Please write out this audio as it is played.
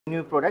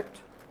new product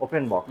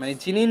open box মানে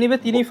যিনি নেবে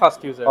তিনি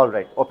first user all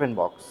right open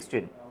box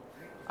 16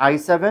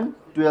 i7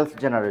 12th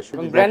generation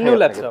brand new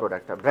laptop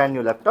প্রোডাক্টটা brand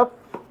new laptop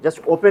just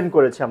open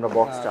করেছি আমরা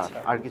বক্সটা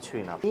আর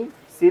কিছুই না আপনি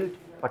সিলড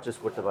পারচেজ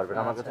করতে পারবেন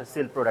আমার কাছে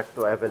সিল প্রোডাক্ট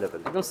তো अवेलेबल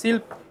একদম সিল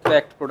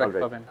প্যাকড প্রোডাক্ট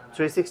পাবেন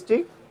 360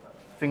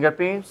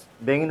 fingerprints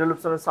bang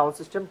olufsen sound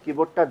system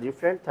keyboardটা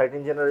different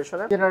 13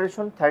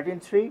 generation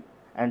 13.3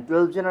 and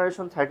 12th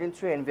generation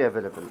 13.3 NV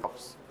available box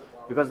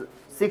because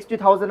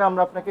 60,000 এ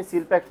আমরা আপনাকে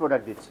সিল প্যাক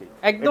প্রোডাক্ট দিচ্ছি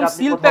একদম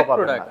সিল প্যাক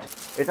প্রোডাক্ট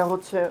এটা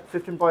হচ্ছে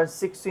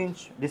 15.6 ইঞ্চ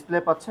ডিসপ্লে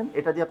পাচ্ছেন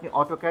এটা দিয়ে আপনি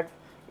অটোক্যাড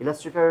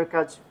ইলাস্ট্রেটরের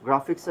কাজ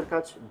গ্রাফিক্সের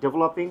কাজ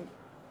ডেভেলপিং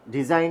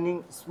ডিজাইনিং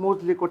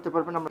স্মুথলি করতে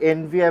পারবেন আমরা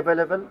NV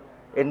अवेलेबल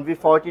NV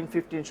 14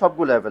 15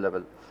 সবগুলো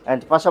अवेलेबल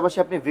এন্ড পাশাপাশি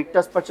আপনি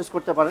ভিক্টাস পারচেজ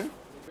করতে পারেন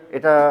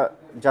এটা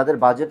যাদের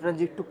বাজেট রেঞ্জ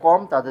একটু কম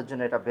তাদের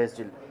জন্য এটা best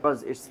deal because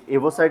it's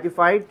above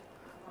certified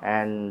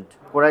and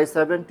Core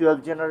i7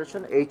 12th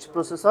generation H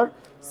processor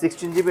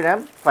 16GB RAM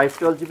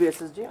 512GB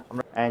SSD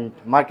and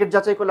market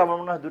যাচাই করলে আমার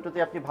মনে হয় দুটোতে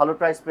আপনি ভালো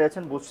প্রাইস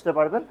পেয়েছেন বুঝতে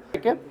পারবেন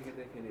ওকে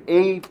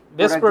এই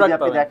বেস্ট প্রোডাক্ট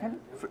আপনি দেখেন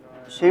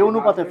সেই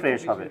অনুপাতে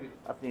ফ্রেশ হবে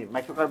আপনি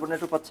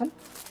মাইক্রোকার্বনেটও পাচ্ছেন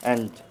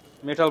and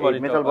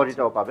মেটাল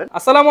বডিটাও পাবেন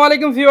আসসালামু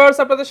আলাইকুম ভিউয়ার্স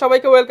আপনাদের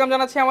সবাইকে ওয়েলকাম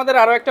জানাচ্ছি আমাদের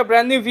আরো একটা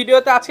ব্র্যান্ড নিউ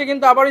ভিডিওতে আজকে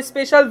কিন্তু আবার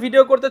স্পেশাল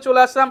ভিডিও করতে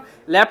চলে আসলাম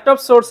ল্যাপটপ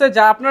সোর্সে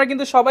যা আপনারা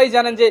কিন্তু সবাই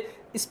জানেন যে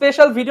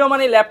স্পেশাল ভিডিও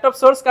মানে ল্যাপটপ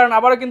সোর্স কারণ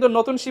আবারও কিন্তু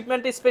নতুন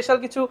শিপমেন্টে স্পেশাল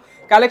কিছু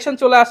কালেকশন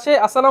চলে আসছে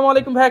আসসালামু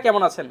আলাইকুম ভাইয়া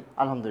কেমন আছেন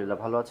আলহামদুলিল্লাহ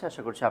ভালো আছি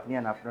আশা করছি আপনি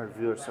আর আপনার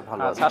ভিউয়ার্স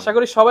ভালো আছেন আশা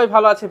করি সবাই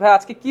ভালো আছে ভাই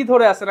আজকে কি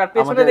ধরে আছেন আর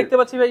পেছনে দেখতে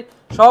পাচ্ছি ভাই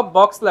সব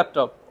বক্স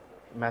ল্যাপটপ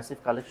ম্যাসিভ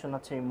কালেকশন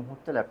আছে এই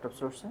মুহূর্তে ল্যাপটপ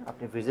সোর্সে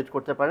আপনি ভিজিট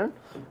করতে পারেন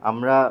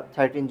আমরা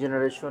 13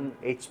 জেনারেশন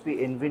HP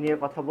NV নিয়ে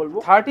কথা বলবো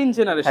 13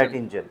 জেনারেশন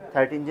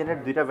 13 জেনের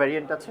দুইটা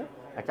ভ্যারিয়েন্ট আছে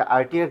একটা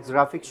RTX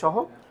গ্রাফিক্স সহ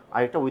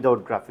আর একটা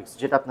উইদাউট গ্রাফিক্স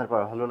যেটা আপনার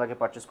ভালো লাগে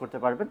পারচেজ করতে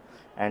পারবেন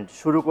এন্ড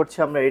শুরু করছি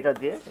আমরা এটা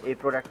দিয়ে এই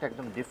প্রোডাক্টটা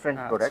একদম ডিফারেন্ট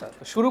প্রোডাক্ট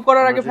শুরু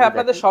করার আগে ভাই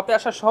আপনাদের শপে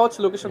আসা সহজ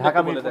লোকেশনটা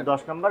ঢাকা মিরপুর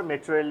 10 নম্বর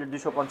মেট্রোরেলের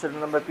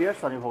 255 নম্বর পিয়ার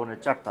সনি ভবনের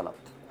 4 তলা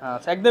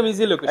আচ্ছা একদম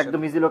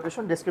ইজি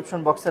লোকেশন ডেসক্রিপশন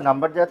বক্সে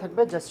নাম্বার দেওয়া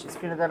থাকবে জাস্ট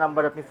স্ক্রিনে দেওয়া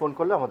নাম্বার আপনি ফোন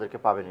করলে আমাদেরকে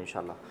পাবেন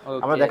ইনশাআল্লাহ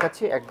আমরা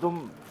দেখাচ্ছি একদম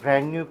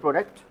brand new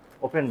product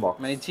open box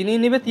মানে যিনি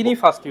নেবে তিনি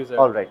first user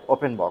alright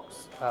open box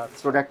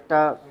প্রোডাক্টটা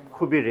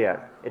খুবই রেয়ার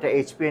এটা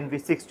HP NV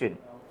 16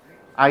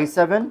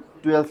 i7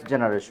 12th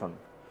generation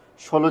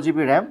 16GB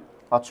RAM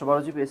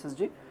 512GB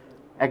SSD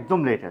একদম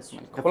লেটেস্ট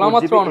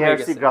 4GB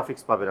ARC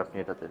গ্রাফিক্স পাবেন আপনি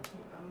এটাতে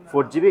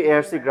 4GB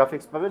ARC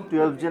গ্রাফিক্স পাবেন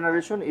 12th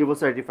generation evo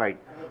certified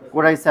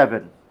Core i7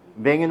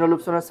 Bang &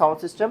 Olufsen sound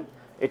system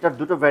এটার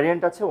দুটো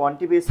ভ্যারিয়েন্ট আছে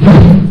 1TB SSD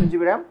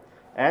 16GB RAM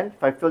and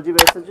 512GB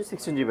SSD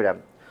 16GB RAM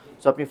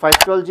so আপনি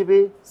 512GB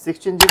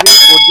 16GB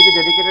 4GB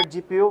dedicated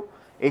GPU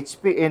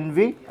HP NV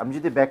আমি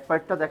যদি back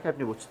পার্টটা দেখে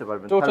আপনি বুঝতে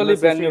পারবেন totally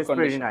brand new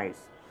condition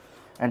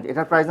and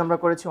এটার প্রাইস আমরা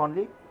করেছি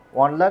অনলি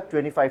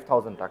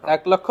 1,25,000 টাকা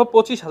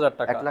 1,25,000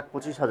 টাকা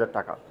 1,25,000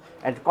 টাকা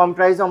এন্ড কম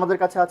প্রাইসে আমাদের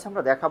কাছে আছে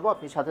আমরা দেখাবো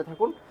আপনি সাথে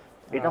থাকুন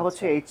এটা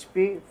হচ্ছে HP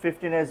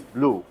 15s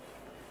ব্লু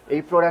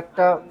এই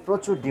প্রোডাক্টটা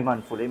প্রচুর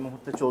ডিমান্ডফুল এই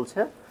মুহূর্তে চলছে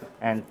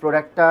এন্ড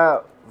প্রোডাক্টটা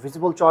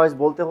ভিজিবল চয়েস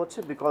বলতে হচ্ছে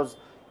বিকজ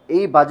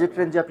এই বাজেট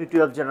রেঞ্জে আপনি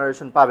 12th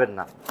জেনারেশন পাবেন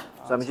না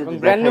সো আমি যদি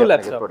ব্র্যান্ড নিউ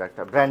ল্যাপটপ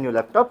প্রোডাক্টটা brand new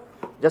laptop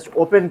just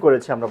open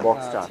করেছি আমরা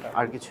বক্সটা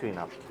আর কিছুই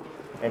না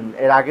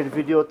এর আগের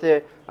ভিডিওতে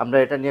আমরা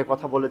এটা নিয়ে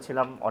কথা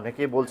বলেছিলাম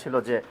অনেকেই বলছিল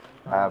যে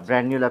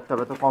ব্র্যান্ড নিউ ল্যাপটপ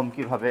এত কম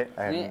কিভাবে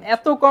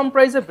এত কম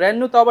প্রাইসে ব্র্যান্ড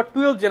নিউ তো আবার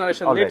 12th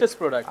জেনারেশন লেটেস্ট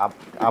প্রোডাক্ট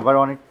আবার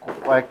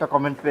কয়েকটা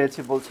কমেন্ট পেয়েছি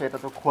বলছে এটা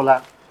তো খোলা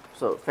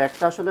সো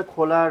ফ্যাক্টটা আসলে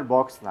খোলার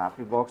বক্স না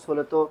আপনি বক্স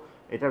হলে তো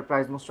এটার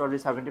প্রাইস মোস্ট অনলি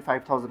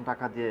 75,000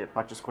 টাকা দিয়ে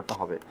পারচেজ করতে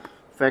হবে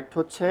ফ্যাক্ট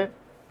হচ্ছে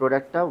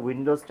প্রোডাক্টটা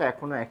উইন্ডোজটা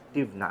এখনো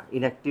অ্যাক্টিভ না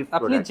ইনঅ্যাক্টিভ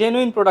আপনি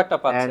জেনুইন প্রোডাক্টটা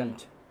পাচ্ছেন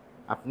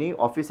আপনি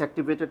অফিস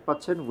অ্যাক্টিভেটেড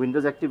পাচ্ছেন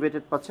উইন্ডোজ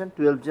অ্যাক্টিভেটেড পাচ্ছেন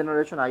 12th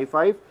জেনারেশন i5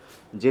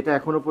 যেটা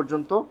এখনো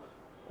পর্যন্ত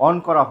অন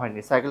করা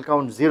হয়নি সাইকেল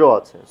কাউন্ট 0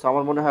 আছে সো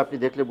আমার মনে হয় আপনি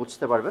দেখলে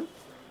বুঝতে পারবেন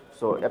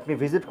সো আপনি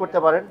ভিজিট করতে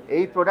পারেন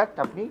এই প্রোডাক্ট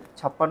আপনি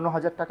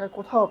 56,000 টাকায়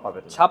কোথাও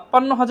পাবেন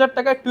 56,000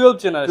 টাকায়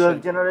 12th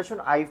generation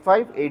i5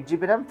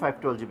 8GB RAM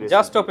 512GB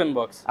just open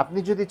box আপনি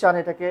যদি চান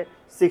এটাকে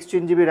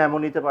 16GB RAM ও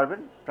নিতে পারবেন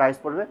প্রাইস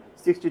পড়বে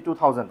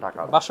 62,000 টাকা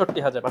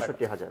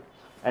 62,000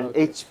 and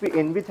HP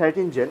NV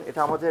 13 Gen এটা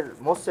আমাদের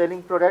মোস্ট সেলিং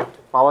প্রোডাক্ট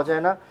পাওয়া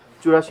যায় না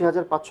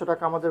 84,500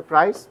 টাকা আমাদের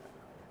প্রাইস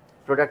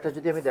প্রোডাক্টটা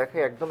যদি আমি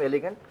দেখাই একদম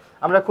এলিগেন্ট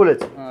আমরা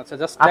খুলেছি আচ্ছা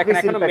জাস্ট দেখেন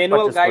এখানে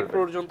ম্যানুয়াল গাইড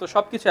পর্যন্ত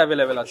সবকিছু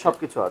अवेलेबल আছে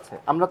সবকিছু আছে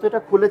আমরা তো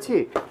এটা খুলেছি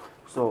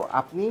সো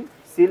আপনি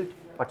সিল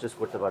পারচেজ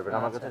করতে পারবেন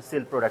আমার কাছে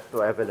সিল প্রোডাক্ট তো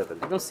अवेलेबल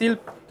একদম সিল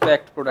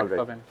প্যাকড প্রোডাক্ট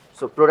পাবেন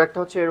সো প্রোডাক্টটা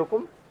হচ্ছে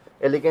এরকম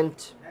এলিগেন্ট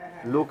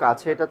লুক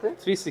আছে এটাতে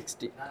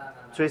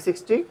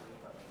 360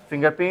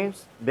 fingerprints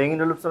bang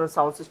olufsen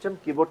sound system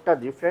keyboardটা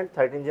different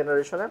 13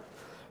 জেনারেশনের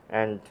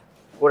and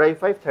Core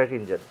i5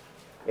 13 gen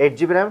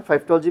 8GB RAM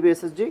 512GB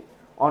SSD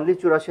only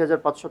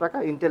 84,500 টাকা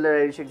Intel এর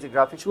 86GB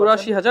গ্রাফিক্স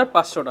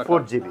 84,500 টাকা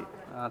 4GB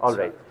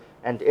অলরাইট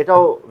and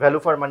এটাও ভ্যালু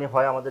ফর মানি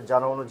হয় আমাদের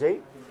জানা অনুযায়ী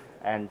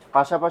and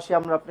পাশাপাশি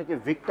আমরা আপনাকে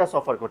ভিক্টাস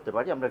অফার করতে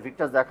পারি আমরা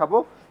ভিক্টাস দেখাবো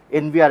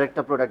NV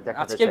আরেকটা প্রোডাক্ট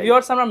দেখাতে চাই আজকে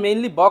ভিউয়ার্স আমরা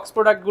মেইনলি বক্স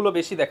প্রোডাক্ট গুলো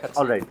বেশি দেখাচ্ছি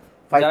অলরাইট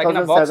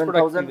 5,000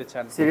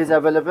 7,000 সিরিজ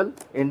अवेलेबल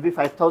NV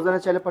 5,000 এ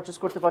চাইলে পারচেজ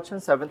করতে পারছেন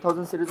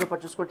 7,000 সিরিজও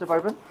পারচেজ করতে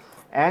পারবেন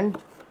and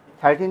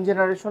 13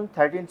 generation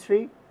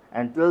 13.3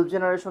 and 12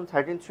 generation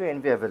 13.3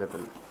 NV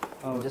available.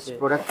 Just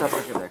প্রোডাক্টটা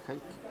আপনাকে দেখাই,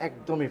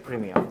 একদমই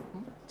premium,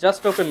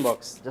 just open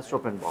box, just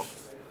open box.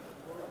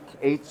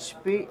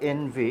 HP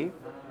NV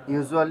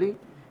usually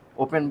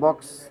open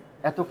box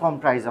এত কম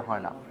প্রাইসে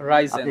হয় না।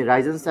 আপনি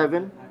রাইজেন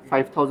 7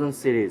 5000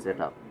 সিরিজ,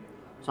 এটা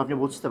সো আপনি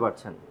বুঝতে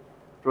পারছেন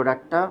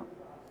প্রোডাক্টটা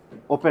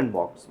open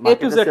box, A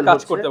to Z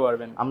কাজ করতে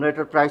পারবেন। আমরা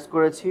এটার প্রাইস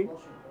করেছি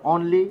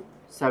অনলি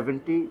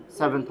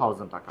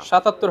 77,000 টাকা,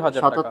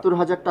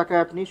 77,000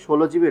 টাকায় আপনি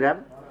 16 GB RAM,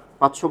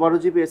 512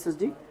 GB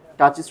SSD,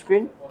 touch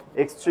screen,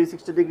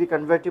 X360 degree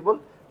convertible,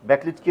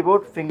 backlit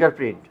keyboard,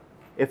 fingerprint,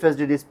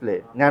 FSD display,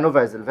 nano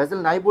bezel, bezel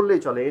নাই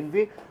বললেই চলে।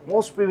 NV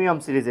most premium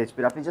series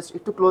এইচপির। আপনি জাস্ট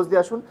একটু ক্লোজ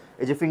দিয়ে আসুন,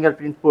 এই যে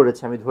ফিঙ্গারপ্রিন্ট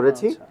পড়েছে, আমি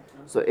ধরেছি,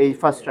 সো এই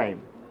ফার্স্ট টাইম।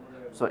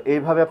 সো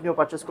এইভাবে আপনিও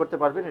পারচেজ করতে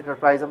পারবেন। এটার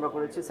প্রাইস আমরা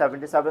করেছি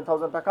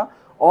 77,000 টাকা,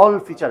 all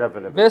feature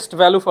available, best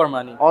value for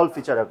money, all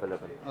feature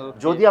available.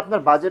 যদি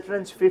আপনার বাজেট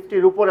রেঞ্জ 50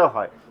 এর উপরে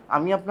হয়,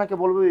 আমি আপনাকে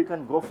বলবো you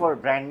can go for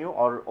brand new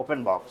or open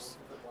box,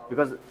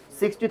 because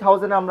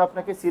 60,000 এ আমরা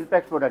আপনাকে সিল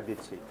প্যাক প্রোডাক্ট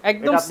দিচ্ছি,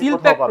 একদম সিল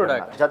প্যাক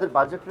প্রোডাক্ট। যাদের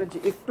বাজেট রেঞ্জ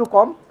একটু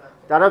কম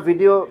তারা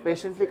ভিডিও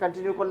পেশেন্টলি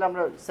কন্টিনিউ করলে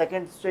আমরা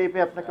সেকেন্ড স্টেপে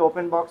আপনাকে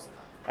ওপেন বক্স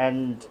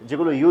এন্ড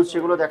যেগুলো ইউজ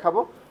সেগুলো দেখাবো।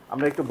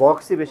 আমরা একটু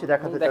বক্সই বেশি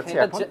দেখাতে চাচ্ছি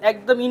এখন,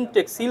 একদম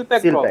intact seal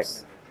pack box.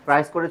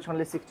 Price করেছে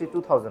অনলি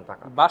 62,000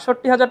 টাকা,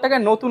 62,000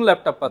 টাকায় নতুন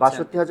ল্যাপটপ পাচ্ছেন,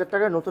 62,000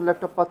 টাকায় নতুন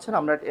ল্যাপটপ পাচ্ছেন।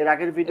 আমরা এর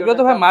আগের ভিডিও, এগুলো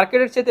তো ভাই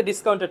মার্কেটের চাইতে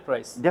ডিসকাউন্টেড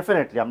প্রাইস।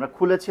 ডেফিনেটলি আমরা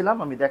খুলেছিলাম,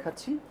 আমি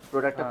দেখাচ্ছি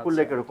প্রোডাক্টটা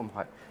খুললে কিরকম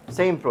হয়,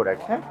 সেম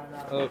প্রোডাক্ট। হ্যাঁ,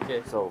 ওকে।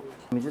 সো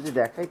আমি যদি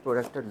দেখাই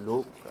প্রোডাক্টের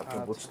লুক আপনি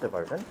বুঝতে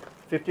পারবেন।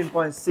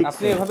 15.6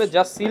 আপনি এভাবে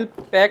just seal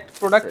packed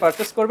product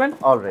purchase করবেন,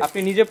 আপনি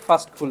নিজে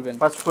ফার্স্ট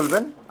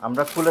খুলবেন,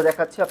 আমরা খুলে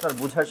দেখাচ্ছি আপনার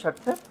বোঝার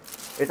স্বার্থে।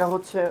 এটা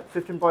হচ্ছে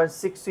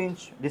 15.6 ইঞ্চ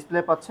ডিসপ্লে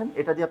পাচ্ছেন,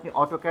 এটা দিয়ে আপনি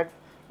অটোক্যাড,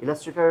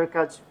 ইলাস্ট্রেটরের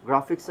কাজ,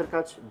 গ্রাফিক্সের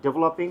কাজ,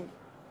 ডেভেলপিং,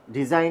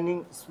 ডিজাইনিং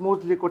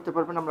স্মুথলি করতে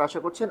পারবেন আমরা আশা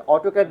করছেন।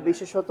 অটোক্যাড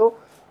বিশেষত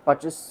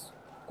পারচেস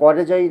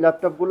করে যাই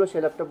ল্যাপটপগুলো,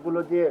 সেই ল্যাপটপগুলো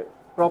দিয়ে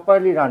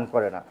প্রপারলি রান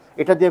করে না,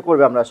 এটা দিয়ে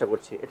করবে আমরা আশা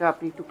করছি। এটা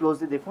আপনি একটু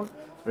ক্লোজলি দেখুন,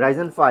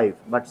 Ryzen 5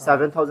 but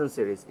 7000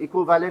 series,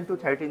 equivalent to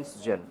 13th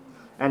gen,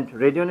 and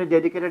রেডিওনের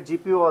dedicated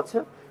GPU আছে।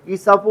 ই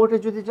সাপোর্টে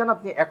যদি যান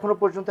আপনি এখনো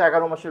পর্যন্ত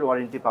 11 মাসের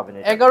ওয়ারেন্টি পাবেন,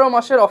 11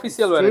 মাসের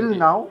অফিশিয়াল ওয়ারেন্টি,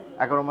 নাও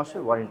 11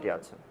 মাসের ওয়ারেন্টি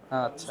আছে।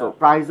 আচ্ছা, সো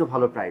প্রাইসও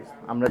ভালো প্রাইস,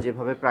 আমরা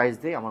যেভাবে প্রাইস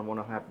দিই আমার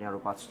মনে হয় আপনি আরো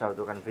 5টা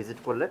দোকান ভিজিট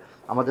করলে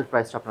আমাদের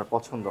প্রাইসটা আপনার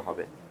পছন্দ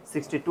হবে।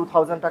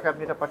 62,000 টাকা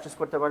আপনি এটা পারচেজ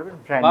করতে পারবেন,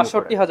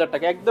 62,000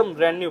 টাকা একদম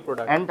ব্র্যান্ড নিউ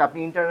প্রোডাক্ট, এন্ড আপনি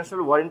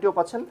ইন্টারন্যাশনাল ওয়ারেন্টিও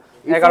পাচ্ছেন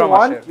 11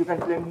 মাসের। ইউ ক্যান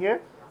ক্লেম হিয়ার,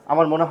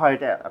 আমার মনে হয়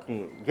এটা আপনি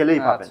গেলেই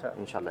পাবেন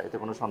ইনশাআল্লাহ, এতে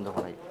কোনো সন্দেহ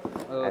নাই।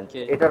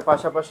 এটার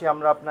পাশাপাশি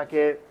আমরা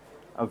আপনাকে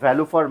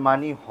ভ্যালু ফর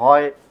মানি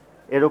হয়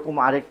এরকম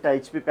আরেকটা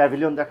এইচপি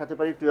প্যাভিলিয়ন দেখাতে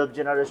পারি, 12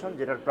 জেনারেশন,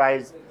 যেটার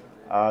প্রাইস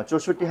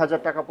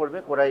 64,000 টাকা পড়বে।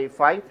 Core i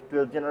 5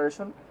 12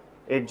 generation,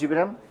 8 GB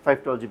RAM,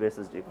 512 GB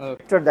SSD.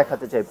 এটা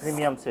দেখাতে চাই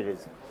প্রিমিয়াম সিরিজ,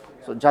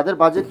 সো যাদের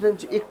বাজেট রেঞ্জ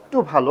একটু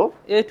ভালো,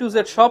 এ টু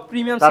জেড সব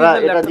প্রিমিয়াম তারা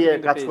সিরিজের এটা ল্যাপটপ দিয়ে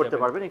কাজ করতে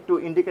পারবেন। একটু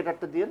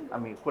ইন্ডিকেটরটা দিন,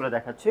 আমি খুলে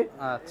দেখাচ্ছি।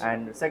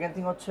 এন্ড সেকেন্ড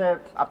থিং হচ্ছে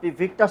আপনি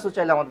ভিক্টাসও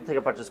চাইলে আমাদের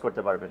থেকে পারচেজ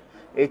করতে পারবেন।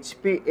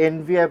 এইচপি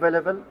এনভি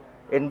অ্যাভেলেবেল,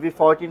 এনভি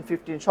 14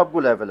 15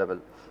 সবগুলো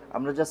অ্যাভেলেবেল।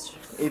 আমরা জাস্ট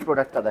এই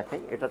প্রোডাক্টটা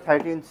দেখাই, এটা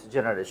 13th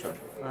জেনারেশন,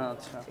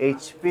 আচ্ছা,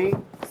 এইচপি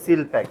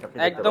সিল প্যাক,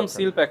 একদম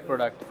সিল প্যাক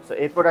প্রোডাক্ট। সো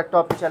এই প্রোডাক্টটা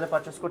আপনি চাইলে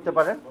পারচেজ করতে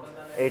পারেন।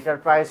 এটার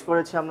প্রাইস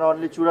করেছি আমরা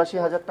অনলি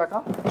 84,000 টাকা,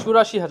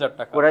 84,000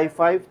 টাকা। Core i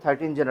 5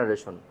 13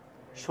 generation,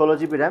 16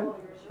 GB RAM,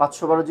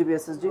 512 GB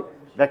SSD,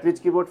 backlit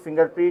keyboard,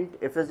 fingerprint,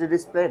 FSD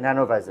display,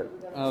 nano bezel.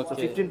 So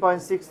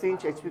 15.6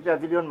 inch HP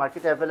pavilion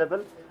মার্কেটে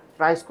অ্যাভেলেবেল।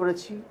 প্রাইস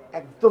করেছি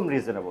একদম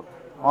রিজনেবল,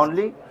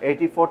 অনলি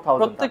 84,000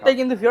 টাকা। প্রত্যেকটাই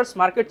কিন্তু ভিউয়ার্স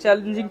মার্কেট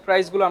চ্যালেঞ্জিং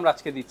প্রাইসগুলো আমরা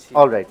আজকে দিচ্ছি।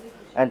 অলরাইট,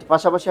 এন্ড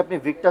পাশাপাশি আপনি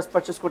ভিক্টাস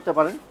পারচেজ করতে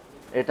পারেন।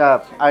 এটা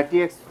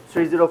RTX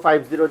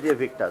 3050 দিয়ে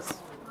ভিক্টাস,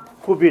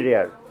 খুবই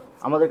রেয়ার।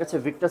 আমাদের কাছে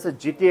ভিক্টাসের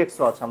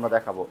GTX-ও আছে, আমরা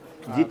দেখাবো।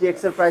 GTX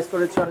এর প্রাইস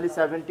করেছি অনলি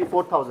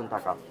 74,000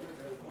 টাকা।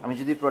 আমি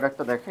যদি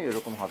প্রোডাক্টটা দেখাই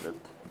এরকম হবে,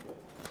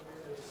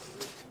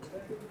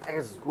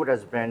 as good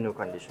as brand new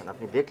condition,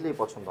 আপনি দেখলেই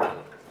পছন্দ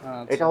হবে।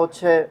 এটা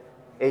হচ্ছে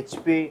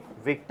HP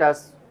Victus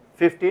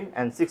 15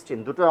 and 16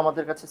 দুটো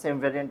আমাদের কাছে সেম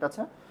ভ্যারিয়েন্ট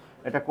আছে।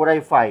 এটা core i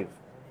 5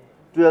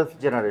 12th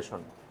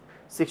generation,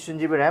 16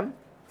 GB RAM,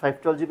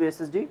 512 GB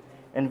SSD,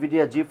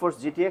 NVIDIA GeForce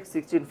GTX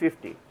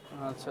 1650।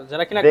 আচ্ছা,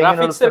 যারা কিনা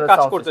গ্রাফিক্সের কাজ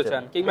করতে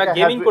চান কিংবা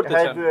গেমিং করতে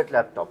চান, হেভিওয়েট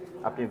ল্যাপটপ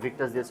আপনি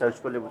ভিক্টাস দিয়ে সার্চ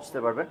করলে বুঝতে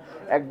পারবেন।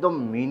 একদম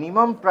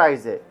মিনিমাম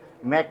প্রাইসে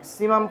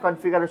maximum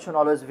configuration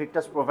always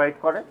Victus provide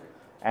করে।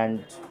 অ্যান্ড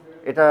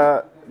এটা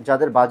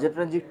যাদের বাজেট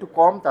রেঞ্জ একটু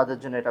কম তাদের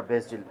জন্য এটা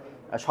বেস্ট ডিল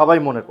সবাই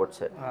মনে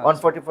করছে।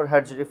 144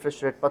 হার্টজ রিফ্রেশ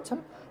রেট পাচ্ছেন।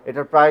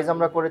 এটার প্রাইস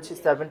আমরা করেছি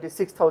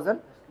 76,000,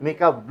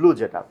 মিকা ব্লু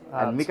যেটা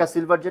আর মিকা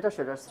সিলভার যেটা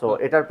সেটা। সো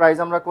এটার প্রাইস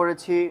আমরা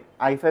করেছি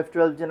i5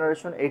 12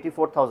 জেনারেশন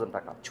 84,000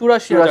 টাকা,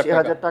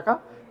 84,000 টাকা।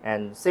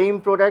 অ্যান্ড সেম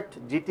প্রোডাক্ট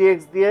GTX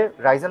দিয়ে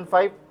রাইজেন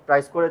 5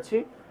 প্রাইস করেছি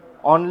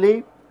অনলি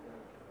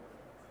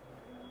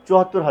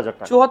 ৭৪,০০০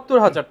 টাকা।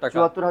 ৭৪,০০০ টাকা,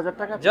 ৭৪,০০০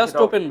 টাকা just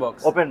open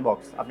box. Open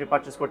box আপনি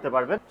পারচেজ করতে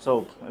পারবেন। সো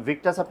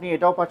ভিক্টাস আপনি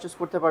এটাও পারচেজ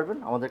করতে পারবেন,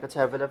 আমাদের কাছে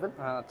অ্যাভেলেবেল।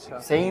 আচ্ছা,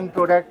 সেম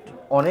প্রোডাক্ট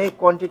অনেক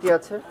কোয়ান্টিটি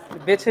আছে,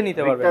 বেছে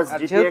নিতে পারবেন। Victus আর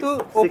GTX যেহেতু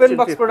ওপেন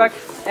বক্স 1650 প্রোডাক্ট,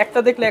 একটা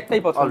দেখলে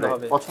একটাই পছন্দ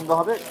হবে। পছন্দ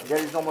হবে।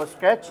 There is no more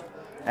scratch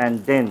and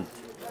dent,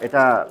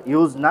 এটা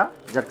ইউজ না,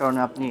 যার কারণে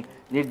আপনি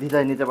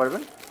নির্দ্বিধায় নিতে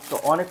পারবেন। তো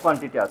অনেক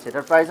কোয়ান্টিটি আছে।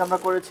 এটার প্রাইস আমরা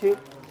করেছি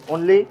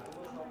অনলি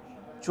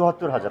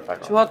 ৭৪,০০০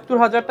 টাকা।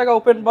 ৭৪,০০০ টাকা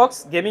ওপেন বক্স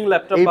গেমিং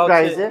ল্যাপটপ এই পাওয়া যায়।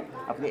 প্রাইসে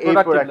আপনি এই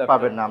প্রোডাক্ট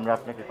পাবেন না, আমরা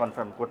আপনাকে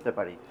কনফার্ম করতে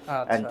পারি।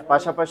 এন্ড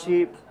পাশাপাশি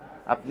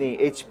আপনি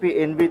HP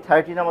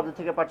NV13 আমাদের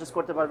থেকে পারচেজ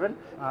করতে পারবেন,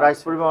 প্রাইস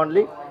পড়বে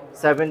অনলি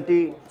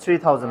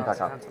 73,000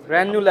 টাকা।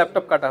 ব্র্যান্ড নিউ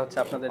ল্যাপটপ কাটা হচ্ছে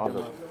আপনাদের জন্য।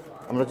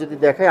 আমরা যদি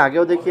দেখাই,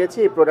 আগেও দেখিয়েছি,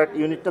 এই প্রোডাক্ট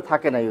ইউনিটটা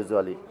থাকে না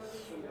ইউজুয়ালি।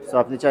 সো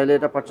আপনি চাইলে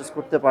এটা পারচেজ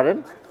করতে পারেন।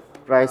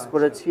 প্রাইস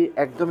করেছি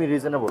একদমই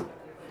রিজনেবল,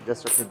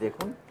 জাস্ট আপনি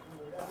দেখুন।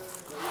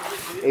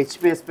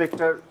 HP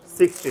Spectre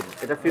 16,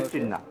 এটা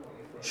 15 না,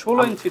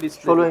 16 inch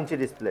display, 16 inch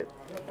display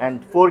and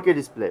 4K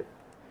display.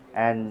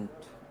 And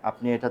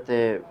আপনি এটাতে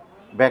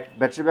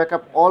ব্যাটারি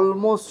ব্যাকআপ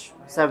অলমোস্ট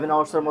 7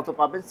 আওয়ার্সের মতো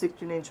পাবেন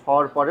 16 ইঞ্চ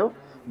হওয়ার পরেও,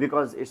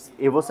 because it's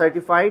above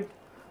certified.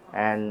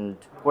 And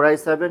Core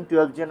i7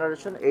 12th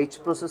generation, H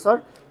processor,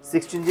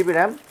 16GB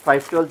RAM,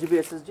 512GB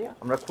SSD।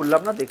 আমরা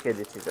খুললাম না, দেখিয়ে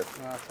দিচ্ছি জাস্ট।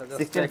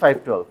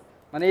 16512,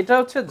 মানে এটা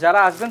হচ্ছে যারা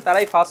আসবেন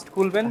তারাই ফার্স্ট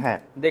খুলবেন, হ্যাঁ,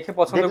 দেখে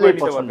পছন্দ করে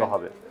নিতে পছন্দ পারবেন।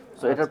 হবে।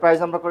 সো এটার প্রাইস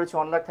আমরা করেছি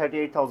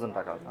 1,38,000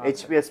 টাকা।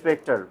 HP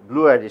Spectre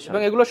blue addition.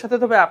 এবং এগুলোর সাথে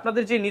তবে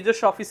আপনাদের যে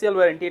নিজস্ব অফিসিয়াল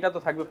ওয়ারেন্টি, এটা তো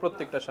থাকবে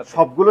প্রত্যেকটার সাথে।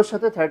 সবগুলোর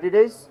সাথে 30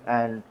 days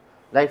and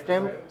life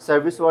time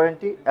service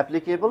warranty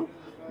applicable.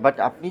 But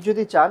আপনি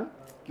যদি চান,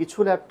 কিছু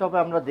ল্যাপটপে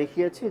আমরা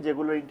দেখিয়েছি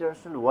যেগুলোর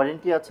ইন্টারন্যাশনাল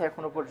ওয়ারেন্টি আছে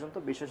এখনো পর্যন্ত,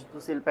 বিশেষত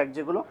সিল প্যাক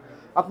যেগুলো,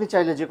 আপনি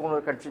চাইলে যে কোনো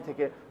কান্ট্রি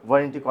থেকে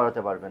ওয়ারেন্টি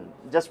করাতে পারবেন।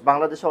 জাস্ট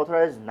বাংলাদেশে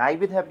অথরাইজ নাই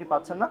বিধে আপনি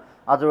পাচ্ছেন না,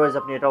 আদারওয়াইজ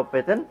আপনি এটাও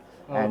পেতেন।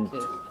 অ্যান্ড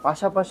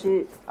পাশাপাশি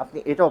আপনি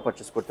এটাও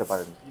পারচেস করতে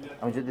পারেন।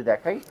 আমি যদি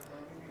দেখাই,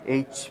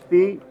 HP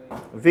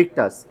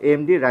Victus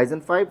AMD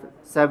Ryzen 5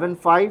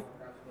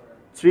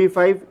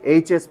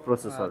 7535HS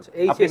processor.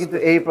 আপনি কিন্তু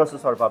এই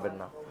প্রসেসর পাবেন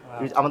না।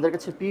 আমাদের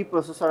কাছে P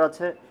প্রসেসর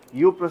আছে,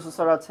 U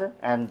প্রসেসর আছে,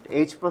 অ্যান্ড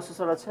H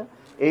প্রসেসর আছে,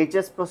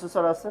 HS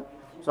প্রসেসর আছে।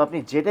 সো আপনি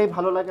যেটাই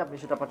ভালো লাগে আপনি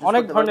সেটা পারচেজ করতে পারেন।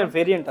 অনেক ধরনের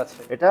ভেরিয়েন্ট আছে।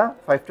 এটা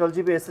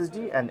 512GB SSD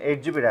and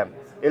 8GB RAM,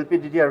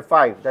 LPDDR5,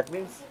 that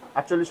means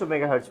 4800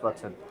 megahertz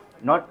পাচ্ছেন,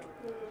 নট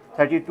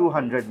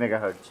 3200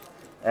 মেগাহার্টজ।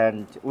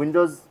 অ্যান্ড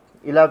Windows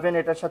 11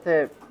 এটার সাথে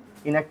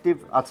ইনঅ্যাক্টিভ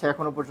আছে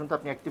এখনো পর্যন্ত,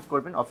 আপনি অ্যাক্টিভ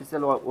করবেন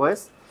official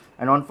OS।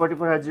 and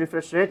 144 Hz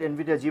refresh rate,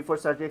 NVIDIA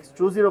GeForce RTX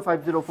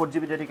 2050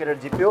 4GB dedicated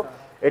GPU।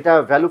 এটা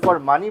ভ্যালু ফর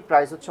মানি,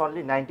 প্রাইস হচ্ছে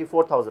অনলি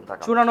 94,000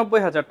 টাকা,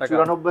 94,000 টাকা,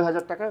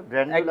 94,000 টাকা।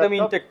 ব্র্যান্ড নিউ একদম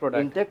intact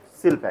product, intact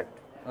seal pack.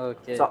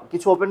 ওকে,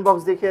 কিছু ওপেন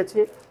বক্স দেখিয়েছি,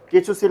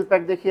 কিছু সিল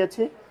প্যাক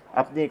দেখিয়েছি,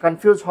 আপনি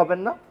কনফিউজ হবেন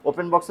না।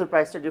 ওপেন বক্সের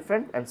প্রাইসটা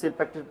ডিফারেন্ট অ্যান্ড সিল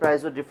প্যাকের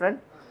প্রাইসও ডিফারেন্ট।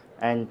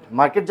 অ্যান্ড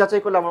মার্কেট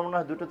যাচাই করলে আমার মনে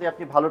হয় দুটোতে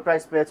আপনি ভালো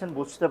প্রাইস পেয়েছেন,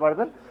 বুঝতে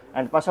পারবেন।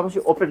 অ্যান্ড পাশাপাশি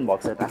ওপেন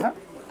বক্স, এটা হ্যাঁ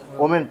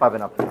ওমেন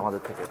পাবেন আপনি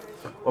আমাদের থেকে।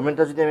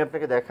 ওমেনটা যদি আমি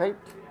আপনাকে দেখাই,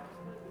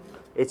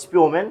 HP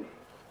ওমেন,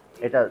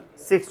 এটা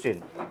 16,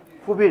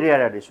 খুবই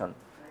রেয়ার এডিশন।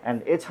 অ্যান্ড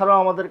এছাড়াও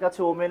আমাদের কাছে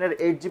ওমেনের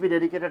 8GB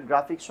ডেডিকেটেড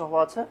গ্রাফিক্স সহ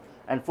আছে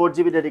অ্যান্ড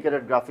 4GB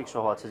ডেডিকেটেড গ্রাফিক্স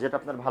সহ আছে, যেটা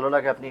আপনার ভালো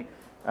লাগে আপনি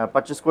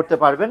পারচেস করতে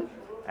পারবেন।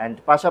 অ্যান্ড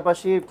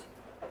পাশাপাশি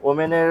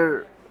ওমেনের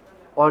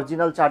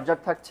অরিজিনাল চার্জার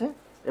থাকছে,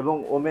 এবং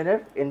ওমেনের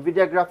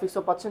এনভিডিয়া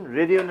গ্রাফিক্সও পাচ্ছেন,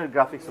 রেডিয়নের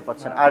গ্রাফিক্সও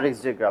পাচ্ছেন,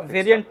 RXJ গ্রাফিক্স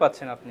ভেরিয়েন্ট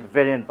পাচ্ছেন আপনি,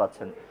 ভেরিয়েন্ট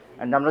পাচ্ছেন।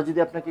 অ্যান্ড আমরা যদি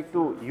আপনাকে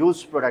একটু ইউজ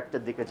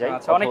প্রোডাক্টের দিকে যাই,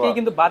 আচ্ছা, অনেকেই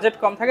কিন্তু বাজেট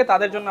কম থাকে,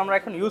 তাদের জন্য আমরা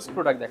এখন ইউজ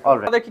প্রোডাক্ট দেখাবো।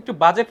 আমাদের একটু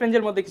বাজেট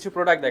রেঞ্জের মধ্যে কিছু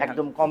প্রোডাক্ট দেখান।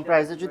 একদম কম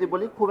প্রাইসে যদি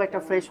বলি, খুব একটা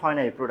ফ্রেশ হয়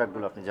না এই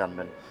প্রোডাক্টগুলো, আপনি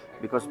জানবেন,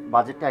 বিকজ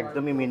বাজেটটা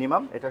একদমই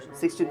মিনিমাম। এটা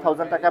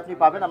 60,000 টাকা আপনি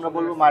পাবেন। আমরা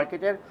বলবো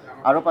মার্কেটের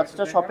আরও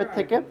 5টা শপের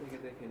থেকে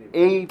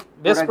এই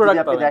বেস্ট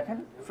প্রোডাক্ট আপনি দেখেন,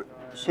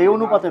 সেই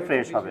অনুপাতে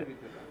ফ্রেশ হবে।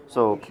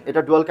 সো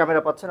এটা ডুয়াল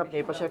ক্যামেরা পাচ্ছেন আপনি,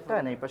 এই পাশে একটা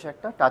এই পাশে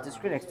একটা, touch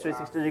screen,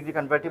 X360 degree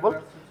convertible.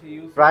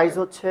 Price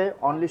হচ্ছে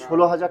অনলি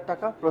 16,000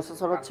 টাকা।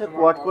 প্রসেসর হচ্ছে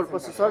quad core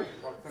processor,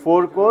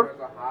 4 core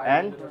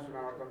and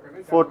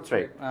 4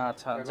 thread.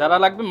 আচ্ছা, যারা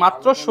লাগবে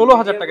মাত্র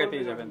 16,000 টাকায়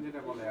পেয়ে যাবেন।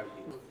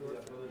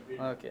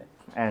 ওকে,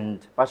 অ্যান্ড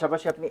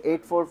পাশাপাশি আপনি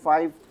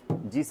 845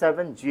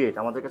 G7 G8,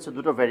 আমাদের কাছে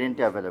দুটো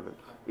ভ্যারিয়েন্টে অ্যাভেলেবেল।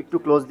 একটু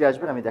ক্লোজলি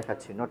আসবেন, আমি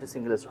দেখাচ্ছি। নট এ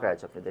সিঙ্গেল স্ক্র্যাচ,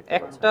 আপনি দেখতে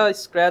পাচ্ছেন, একটা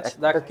স্ক্র্যাচ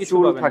দাগ কিছু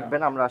চুল পাবেন না, থাকবে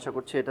না আমরা আশা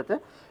করছি এটাতে।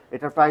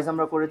 এটার প্রাইস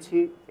আমরা করেছি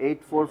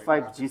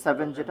 845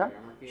 G7 যেটা,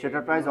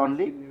 সেটার প্রাইস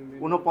অনলি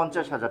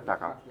 49,000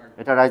 টাকা।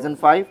 এটা Ryzen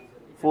 5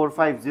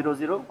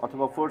 4500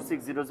 অথবা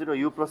 4600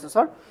 U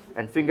processor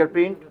and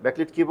fingerprint,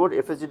 backlit keyboard,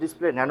 FSD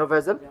display, nano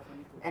bezel,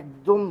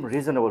 একদম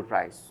রিজনেবল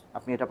প্রাইস।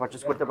 আপনি এটা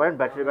পারচেজ করতে পারেন।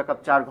 ব্যাটারি ব্যাকআপ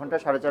 4 ঘন্টা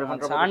 4.5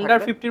 ঘন্টা, আন্ডার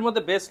 50 এর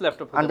মধ্যে বেস্ট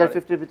ল্যাপটপ, আন্ডার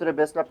 50 এর ভিতরে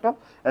best laptop.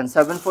 And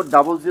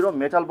 7400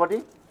 metal body,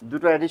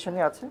 দুটো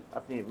এডিশনই আছে।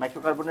 আপনি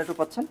মাইক্রোকার্বনেটও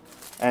পাচ্ছেন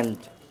অ্যান্ড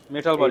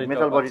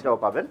মেটাল বডিটাও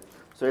পাবেন।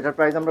 সো এটার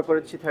প্রাইস আমরা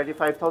করেছি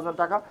 35,000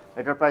 টাকা,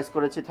 এটার প্রাইস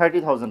করেছি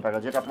 30,000 টাকা,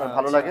 যেটা আপনার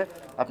ভালো লাগে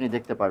আপনি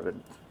দেখতে পারবেন।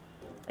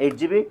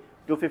 8GB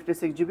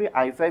 256GB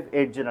i5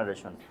 8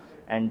 generation.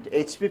 And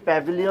HP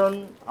pavilion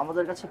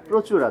আমাদের কাছে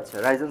প্রচুর আছে,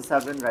 Ryzen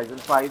 7,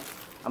 Ryzen 5।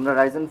 আমরা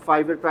Ryzen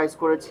 5 এর প্রাইস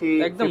করেছি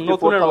একদম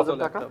নতুনের মতো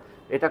টাকা।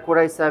 এটা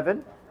Core i7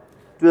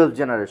 12th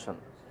generation,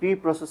 P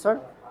processor,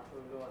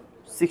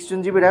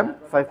 16GB RAM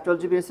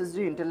 512GB SSD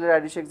ইন্টেলের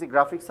i3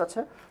 গ্রাফিক্স আছে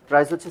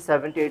প্রাইস হচ্ছে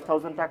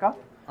 78000 টাকা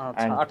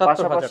আচ্ছা 78000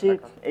 পাশাপাশি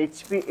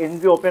HP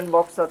Envy ওপেন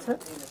বক্স আছে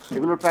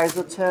এগুলোর প্রাইস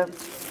হচ্ছে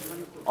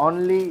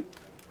অনলি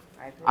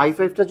i5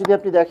 টা যদি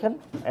আপনি দেখেন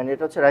এন্ড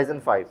এটা হচ্ছে Ryzen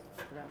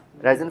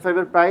 5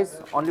 এর প্রাইস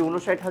অনলি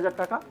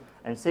 59000 টাকা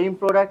and same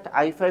product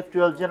i5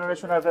 12th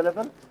generation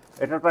available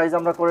এটার প্রাইস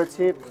আমরা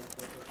করেছি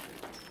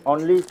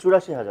অনলি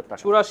 84000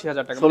 টাকা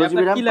 84000 টাকা মানে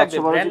আপনার কি লাগবে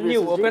brand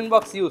new open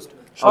box used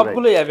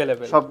সবগুলোই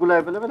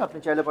अवेलेबल আপনি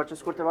চাইলে পারচেজ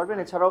করতে পারবেন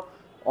এছাড়াও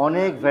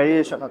অনেক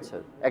ভেরিয়েশন আছে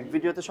এক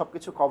ভিডিওতে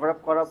সবকিছু কভার আপ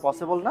করা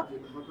পসিবল না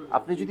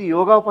আপনি যদি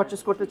ইয়োগাও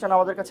পারচেজ করতে চান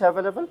আমাদের কাছে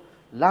अवेलेबल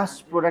লাস্ট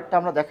প্রোডাক্টটা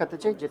আমরা দেখাতে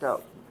চাই যেটা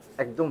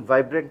একদম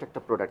ভাইব্রেন্ট একটা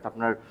প্রোডাক্ট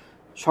আপনার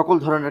সকল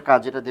ধরনের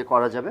কাজ এটা দিয়ে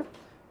করা যাবে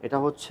এটা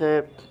হচ্ছে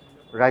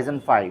Ryzen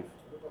 5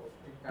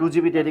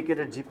 2GB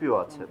ডেডিকেটেড GPU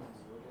আছে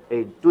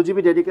এই 2GB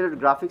ডেডিকেটেড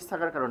গ্রাফিক্স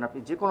থাকার কারণে আপনি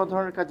যে কোনো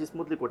ধরনের কাজ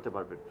স্মুথলি করতে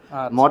পারবেন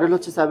মডেল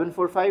হচ্ছে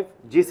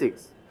 745G6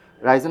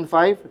 Ryzen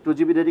 5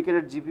 2GB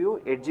dedicated GPU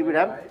 8GB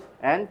RAM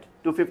and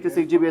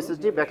 256GB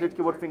SSD backlight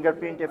keyboard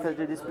fingerprint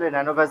FHD display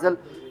nano বেজেল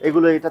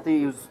এগুলো এটাতে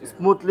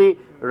স্মুথলি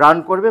রান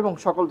করবে এবং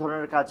সকল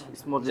ধরনের কাজ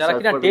স্মুথলি যারা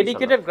কিনা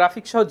ডেডিকেটেড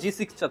গ্রাফিক্স সহ G6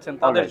 চাচ্ছেন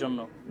তাদের জন্য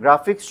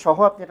গ্রাফিক্স সহ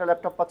আপনি এটা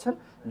ল্যাপটপ পাচ্ছেন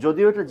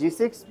যদিও এটা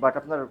G6 বাট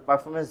আপনার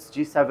পারফরম্যান্স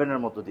G7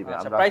 এর মতো দিবে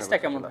আমরা প্রাইসটা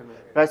কেমন থাকবে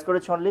প্রাইস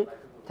করেছি অনলি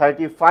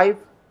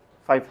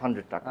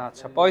 35500 টাকা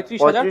আচ্ছা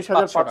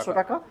 35500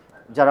 টাকা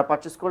যারা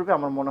পারচেজ করবে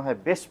আমার মনে হয়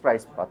বেস্ট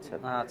প্রাইস পাচ্ছেন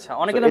আচ্ছা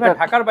অনেকে তো ভাই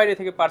ঢাকার বাইরে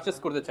থেকে পারচেজ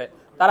করতে চায়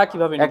তারা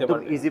কিভাবে নিতে পারবে একদম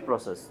ইজি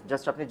প্রসেস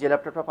জাস্ট আপনি যে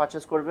ল্যাপটপটা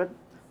পারচেজ করবেন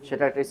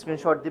সেটা একটা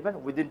স্ক্রিনশট দিবেন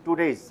উইদিন 2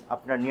 ডেজ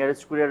আপনার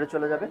নিয়ারেস্ট কুরিয়ারে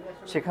চলে যাবে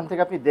সেখান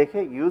থেকে আপনি দেখে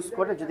ইউজ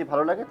করে যদি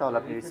ভালো লাগে তাহলে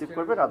আপনি রিসিভ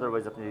করবেন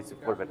আদারওয়াইজ আপনি রিসিভ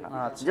করবেন না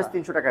জাস্ট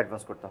 300 টাকা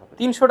অ্যাডভান্স করতে হবে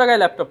 300 টাকায়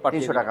ল্যাপটপ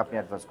পাঠিয়ে 300 টাকা আপনি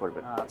অ্যাডভান্স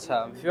করবেন আচ্ছা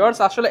ভিউয়ার্স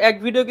আসলে এক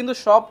ভিডিও কিন্তু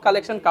সব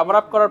কালেকশন কভার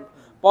আপ করার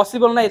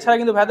পসিবল না এছাড়া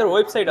কিন্তু ভাইদের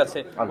ওয়েবসাইট আছে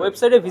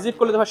ওয়েবসাইটে ভিজিট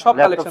করলে ভাই সব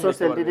কালেকশন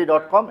দেখতে পারবেন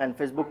laptopsourceltd.com and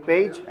Facebook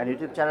page and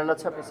YouTube channel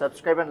আছে আপনি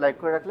সাবস্ক্রাইব এন্ড লাইক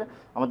করে রাখলে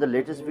আমাদের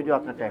লেটেস্ট ভিডিও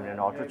আপনার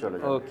টাইমলাইনে অটো চলে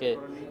যাবে ওকে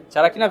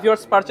যারা কিনা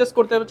ভিউয়ার্স পারচেজ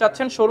করতে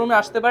চাচ্ছেন শোরুমে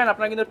আসতে পারেন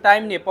আপনারা কিন্তু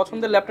টাইম নিয়ে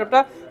পছন্দের ল্যাপটপটা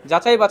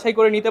যাচাই বাছাই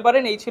করে নিতে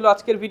পারেন এই ছিল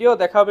আজকের ভিডিও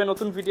দেখা হবে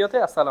নতুন ভিডিওতে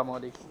আসসালামু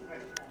আলাইকুম